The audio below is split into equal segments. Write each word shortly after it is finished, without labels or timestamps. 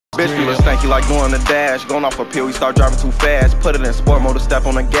Bitch feeling stanky like doing the dash. Going off a pill, he start driving too fast. Put it in sport mode to step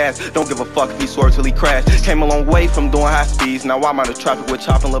on the gas. Don't give a fuck if he swerve till he crash. Came a long way from doing high speeds. Now I'm out of traffic with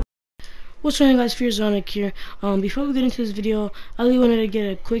chopping little. What's going on, guys? FearZonic here. Before we get into this video, I really wanted to get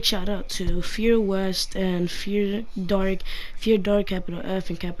a quick shout out to Fear West and Fear Dark, capital F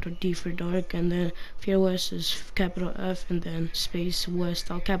and capital D for Dark, and then Fear West is capital F and then space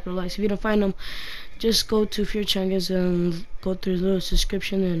West all capitalized. If you don't find them, just go to Fear Chungus and go through the little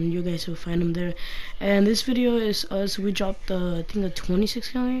description and you guys will find them there. And this video is us. We dropped I think the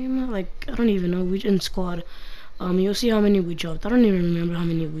 26 game, like I don't even know, we in squad. You'll see how many we dropped. I don't even remember how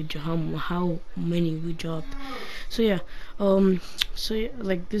many we dropped. So yeah,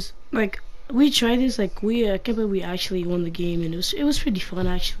 like this, like we tried this, like I can't believe we actually won the game, and it was pretty fun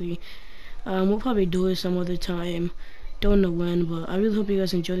actually. We'll probably do it some other time. Don't know when, but I really hope you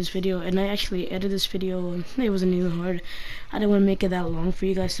guys enjoy this video. And I actually edited this video, and it wasn't even hard. I didn't want to make it that long for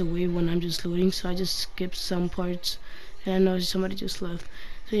you guys to wait when I'm just loading, so I just skipped some parts. And I know somebody just left.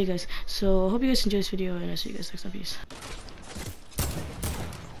 So yeah, guys. So I hope you guys enjoy this video, and I'll see you guys next time. Peace.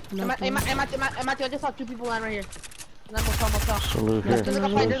 Hey, Matthew, I just saw two people lying right here. And then we'll Salute here. There's a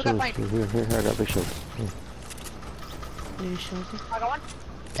fight, there's a fight. Here, I got big shield. There's shelter. I got one.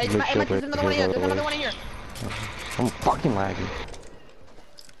 Hey, Matthew, there's another one here. There's another one here. I'm fucking lagging.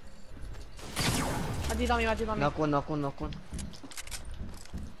 Matthew's on me, Matthew's on me. Knock one. I'm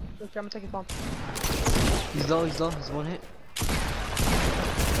gonna take his bomb. He's low, he's one hit.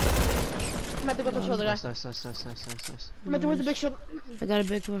 Matthew, go to the shoulder, guy. Nice. Matthew, where's the big shield? I got a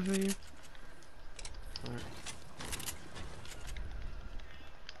big one for you. Alright.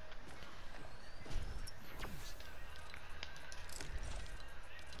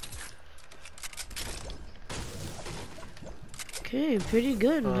 Okay, pretty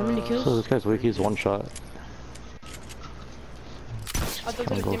good. How many kills? So this guy's weak, he's one shot. I'm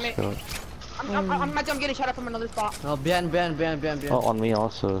getting shot up from another spot. No, behind. Oh, on me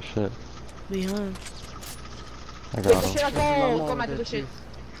also, shit. Behind. I got him. Go, Matthew, good shit.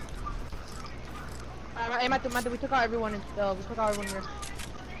 Hey, Matthew, we took out everyone here.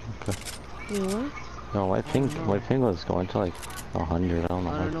 Okay. You what? No, my ping was going to like 100, I don't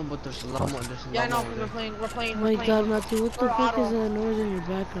know. I don't know, but there's a lot more. Yeah, I know, we're playing. Oh my god, Matthew, what the fuck is that noise in your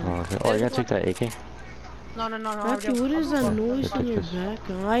background? Oh, okay. Oh, you gotta take that AK? No. Matthew, what is that noise in your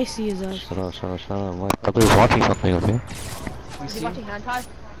background? I see his ass. Shut up. My brother's watching something, okay? Is he watching hentai?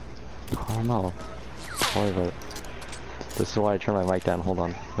 I don't know. Sorry about it. This is why I turned my mic down. Hold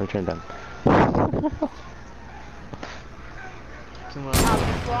on. Let me turn it down. Come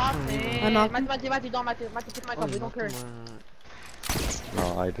on. Matthew, take my cup, we don't care.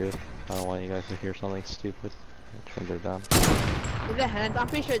 No, I do. I don't want you guys to hear something stupid. I turned it down. Is it hentai? I'm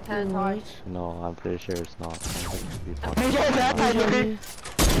pretty sure it's hentai. No, I'm pretty sure it's not. I'm pretty sure it's hentai,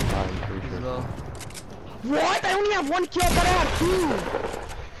 I'm pretty He's sure. low. What? I only have one kill, but I have two!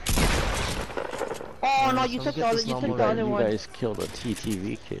 Oh no, you took the other You one. guys killed a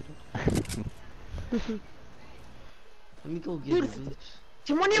TTV kid. Let me go get it, bitch.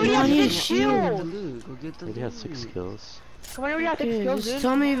 Come on, you already have 6 shields! Go get the loot. He has 6 kills. Come on, you already have 6 Okay, kills, just dude.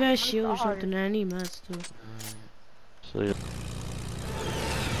 tell me if I have shield or something. I need mats too. So yeah.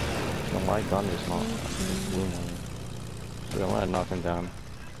 No, my gun is not booming. So I'm gonna knock him down.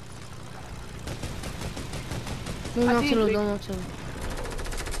 Don't knock to him.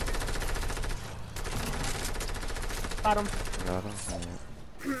 Got him. Got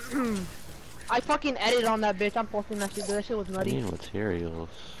him. I fucking edited on that bitch. I'm posting that shit, dude. That shit was I nutty. need materials.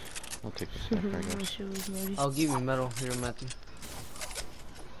 I'll take a second, I guess. I'll give you metal here, Matthew.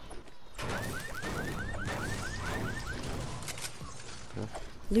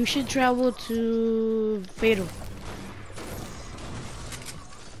 You should travel to Fatal.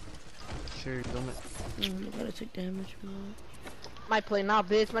 Sure, you don't. I gotta take damage from that. Might play now,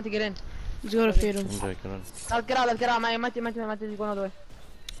 bitch. I'm about to get in. Let's go to Fatal. Let's Let's get out. Matthew, go another way.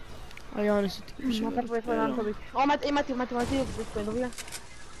 I honestly think we should go to Fatal. Oh, Matthew, this plane over here.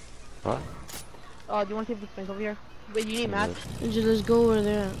 What? Oh, do you want to take this plane over here? Wait, you need mats? Let's go over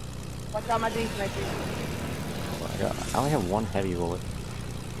there. Watch out, Matthew. I only have one heavy bullet.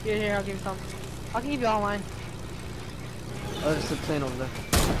 Here, I'll give you some. I can give you all mine. Oh, there's a plane over there.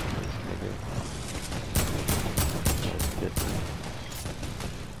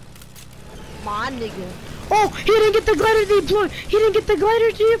 My nigga. Oh, he didn't get the glider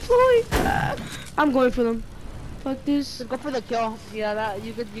to deploy. I'm going for them. Fuck this. Just go for the kill. Yeah, that's a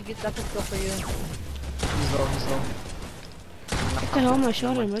kill for you. He's low. What the hell? My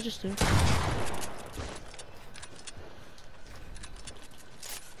shot didn't register.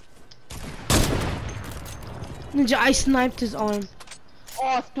 Ninja, I sniped his arm.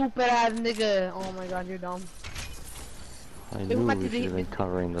 Oh, stupid ass nigga. Oh my god, you're dumb. I Wait, knew what we did should he- have been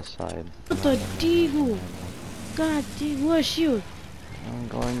covering the side. What the deagle? God damn, what shield? I'm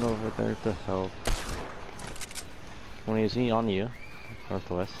going over there to help. When is he on you?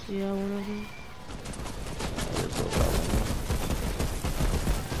 Northwest. Yeah, one of them.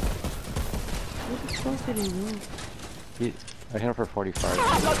 What the fuck did he do? I hit him for 45.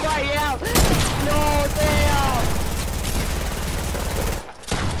 Look right out. No, damn.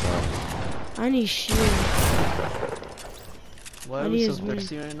 I need shield. Why I are need we so his money.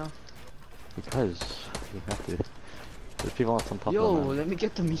 thirsty right now? Because you have to. There's people on some top Yo, of the map. let me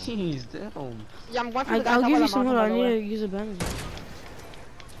get the minis, damn. Yeah, I'm going for the guy I'll top give of you the some. Hold mountain, on, I by the need way. to use the bandages.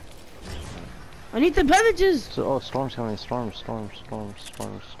 I need the bandages! So, oh, storm's coming. Storm. Fuck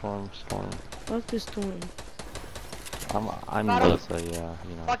this storm. I'm Got him. Melissa, yeah,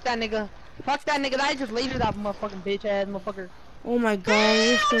 you know. Fuck that nigga. Fuck that nigga. I just lasered that motherfucking bitch ass motherfucker. Oh my god,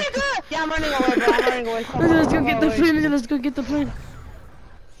 we're Damn, so... nigga! Yeah, I'm running away, bro. I'm running away. Come on, Let's go come get on, the away. plane, let's go get the plane.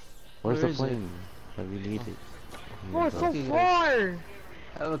 Where's Where the is it? plane? That we need it. Bro, it's so Okay, far. I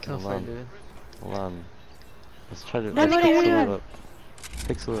have a campfire, Hold on. dude. Hold on. Let's try to Everybody fix hurry it up. up.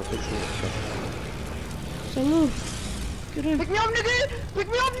 Fix it up. Salute. Get in. Pick me up, nigga! Pick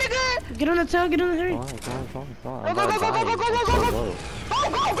me up, nigga! Get on the tail, get on the hurry. Come on. Go, go, go, go, go, go, go, go, go. Go,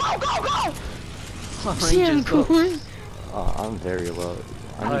 go, go, go! See him Rangers, go. going. I'm very low.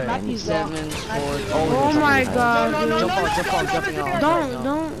 I need Alright, Matthew's 7, 4, Oh my god, No, dude. no, Jump no, out, no, jump no, out, no, jumping no, out. no,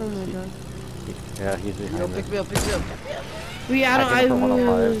 Don't, oh my god. Yeah, he's Yo, behind pick me. me up, pick me up. We, I I don't, hit him for I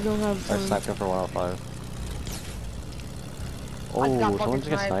really 105. don't have I time. sniped him for 105. I just got Oh, someone just fucking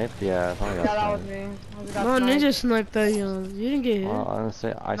got sniped? Yeah, someone Yeah, got that was sniped. me. I just got No, sniped. ninja sniped that, you know. You didn't get hit. Well,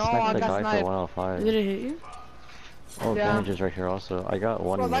 honestly, I No, sniped I the got guy sniped. for 105. Did it hit you? Oh, Yeah. bandages right here also. I got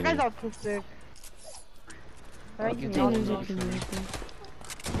one Bro, that guy's mini. autistic. I'll Right, get you I the know, think other ninja one. can make it.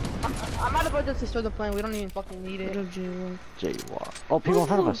 I'm not about to destroy the plane. We don't even fucking need What it. up, J-Walk? Jaywalk. Oh, people in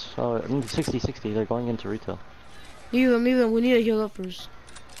front of us. 60. They're going into retail. Leave them, we need to heal up first.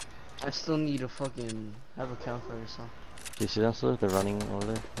 I still need to fucking have a campfire or something. Do you see them still? They're running over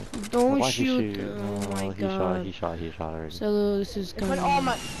there. Don't Why'd you shoot. shoot? Oh my he god. shot already. Solo, this is But coming. oh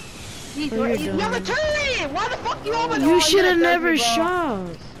my. He's Oh, you're you have a done. turret! Why the fuck you have a You oh, should have you're a never turret, bro.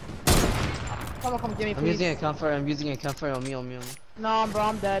 shot. Come, give me, I'm please. using a campfire, I'm using a campfire on me. No, bro,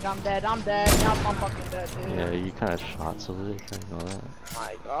 I'm dead. Yeah, I'm fucking dead, dude. Yeah, you kind of shot Soldier. I know that.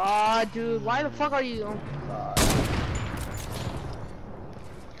 My god, dude. Why the fuck are you? Oh my god.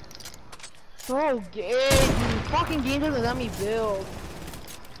 So gay, dude. Fucking game doesn't let me build.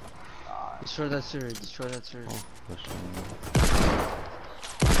 Destroy that turret, destroy that turret. Oh, push him.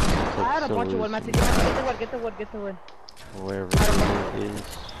 I had a So bunch of wood. is- Matthew, get the wood. Wherever he is.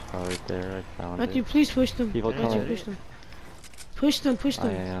 Oh, right there. I found Matthew, it. please push them. People Matthew, Matthew, coming. push them. Push them, push I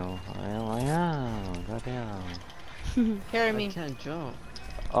them. am. Goddamn. Carry I me. can't jump.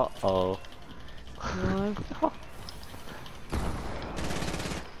 Uh-oh. What?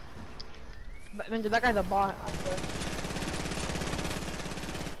 Dude, that guy's a bot. I swear.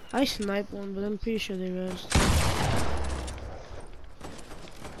 I sniped one, but I'm pretty sure they rest.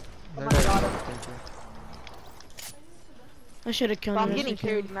 Oh my god. I should have Bro, counted. I'm getting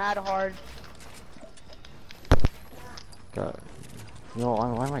carried mad hard. God. No,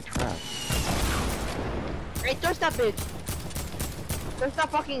 why am I trapped? Hey, thirst that bitch. Thirst that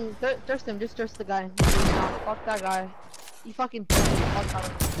fucking. Thirst him. Just thirst the guy. Nah, fuck that guy. You fucking. Fuck that guy.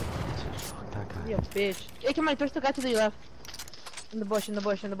 Fuck that guy. You a bitch. Hey, come on, thirst the guy to the left. In the bush. I'm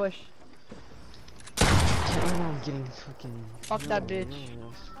getting fucking... Fuck that bitch.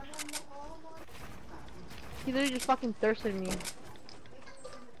 He literally just fucking thirsted me.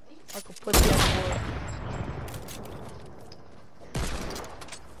 Like a pussy on the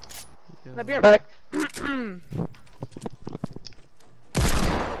board. I'll be right back.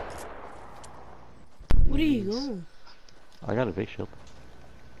 Where did he go? I got a big shield.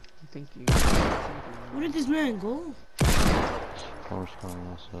 Thank you. Where did this man go? Storm's coming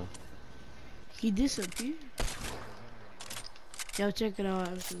also. He disappeared. Y'all check it out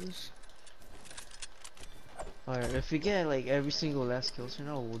after this. Alright, if we get like every single last kill, so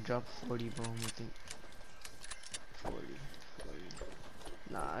now we'll drop 40, bro. I think 40.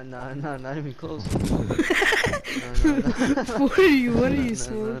 Nah, not even close. No. 40, what are you No,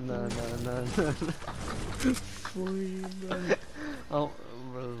 smoking? no. 40, bro. Oh,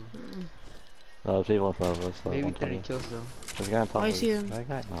 bro. No, people in front of us. Maybe 30 kills though. There's a guy on top I of see us. him. That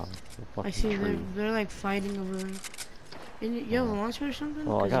guy? No. I see they're like fighting over there. And you have a launcher or something?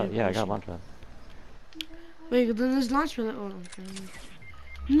 Oh, I 'Cause got, you're I got pushing. launch pad. Wait, then there's launch pad. Oh, okay.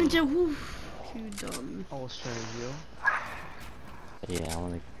 Ninja, woof. You dumb. I was trying to heal. Yeah, I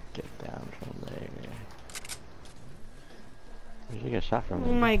wanna get down from there. You should get shot from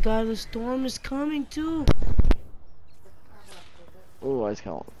Oh my god, the storm is coming too. Oh, I was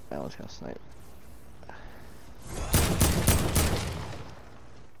gonna snipe.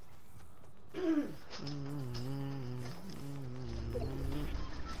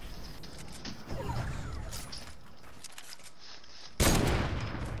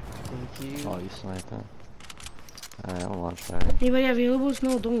 Thank you. Oh, you sniped that. Alright, I'm launch pad. Anybody have healables?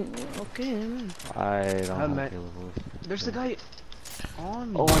 No, don't. Okay, man. I don't have met- healables. There's the guy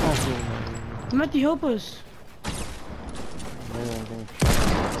on me. Oh, I got you. Matty, help us.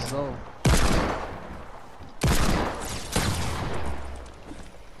 Slow.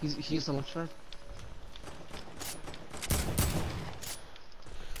 He's the launch pad.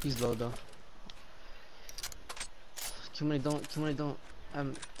 He's low though. Kimani don't.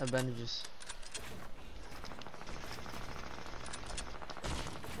 Have bandages.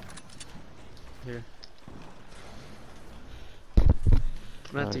 Here.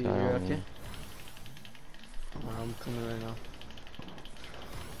 Matthew, Okay, you're okay? I'm coming right now.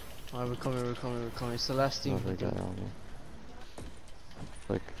 Alright, we're coming. It's the last team. Another guy on me.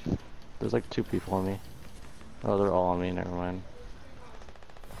 Like, there's like 2 people on me. Oh, they're all on me, never mind.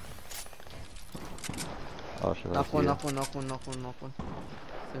 Oh, shit, Knock one.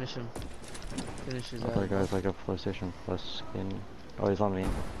 Finish him. Finish his Other ass. guy's like a PlayStation Plus skin. Oh, he's on me.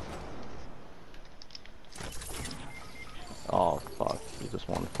 Oh, fuck. He just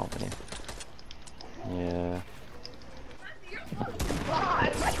won the company. Yeah.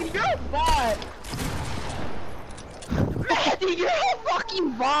 You're a bot! Matthew, you're a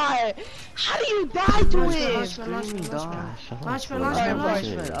fucking bot! How do you die to it? Launch pad.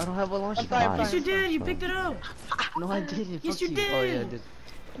 I don't have a launch I'm pad. sorry. Yes, you did. You picked it up. No, I didn't. Yes, Fuck you Oh did. yeah, I did.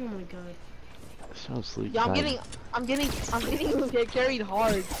 Oh my god. So sleep. Yeah, I'm getting carried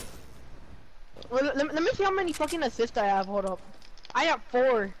hard. Well, let me see how many fucking assists I have. Hold up. I have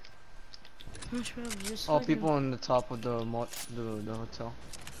 4. Launch pad, just Oh, fucking- people on the top of the hotel.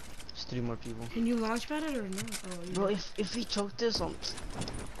 There's 3 more people. Can you launch pad it or no? Oh, you Bro, if we choke this,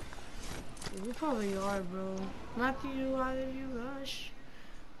 we probably are, bro. Matthew, why did you rush?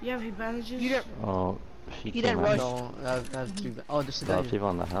 You have bandages? You didn't. Oh, He didn't rush. no, I have 3. Oh, there's a guy. Got people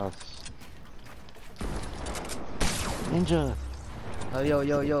in the house. Ninja!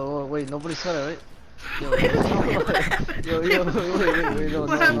 Yo, wait, nobody said it, right? Yo, wait, no, What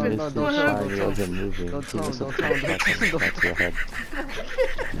no, happened? no, What don't happened? tell You're moving. Don't tell him, Just don't tell him, back to your head.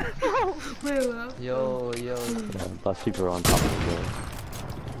 Wait, what? Yo, Yeah, lots of people are on top of the door.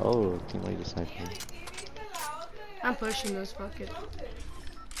 Oh, teammate just sniped me. I'm pushing this, fuck it.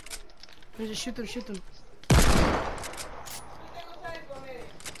 Just shoot them.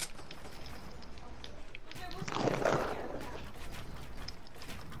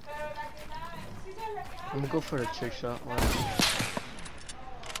 I'm gonna go for the trick shot. Wow.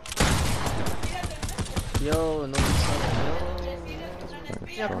 Yo, no,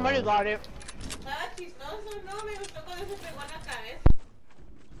 Yeah, somebody got it.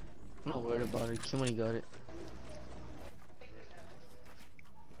 I'm not worried about it. Kimani got it.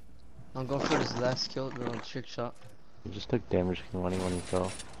 I'm going for this last kill, the trick shot. You just took damage when he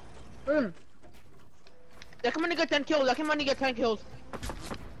fell. That can only get 10 kills.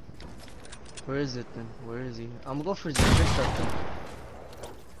 Where is it then? Where is he? I'm gonna go for his trick shot then.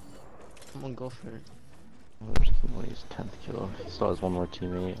 I'm gonna go for it. There's Kimani's 10th kill. He still has one more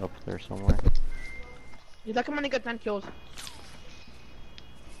teammate up there somewhere. That can only get 10 kills.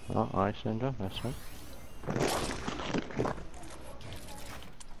 Oh, alright, Sandra, that's right.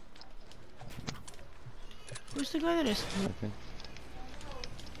 Where's the guy that is? Okay.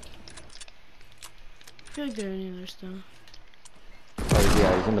 I feel like they're in there still. Oh,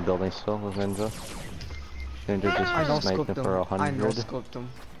 yeah, he's in the building still with Ninja. Ninja I don't just sniped scoped him him. for I no 100. scoped him.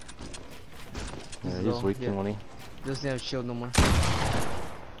 Yeah, He's he's low, weak yeah. to money. Doesn't have shield no more.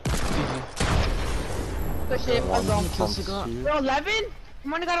 GG. Good shit, One bro. kills he pumps got? you. You're 11?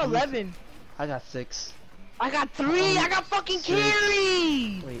 I'm only got 11. I got 6. I got 3. I got fucking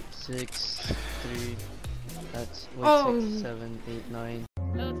carried. Wait, 6, 3. That's Oh. 6, 7, 8, 9.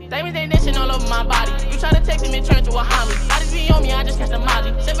 Diamonds ain't dishing all over my body. You tryna text me, turn to a homie. I just be on me, I just catch the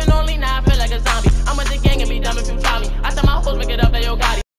Molly. Sipping on lean, now I feel like a zombie. I'm with the gang and be dumb if you try me. I tell my hoes, make it up, they yo got it.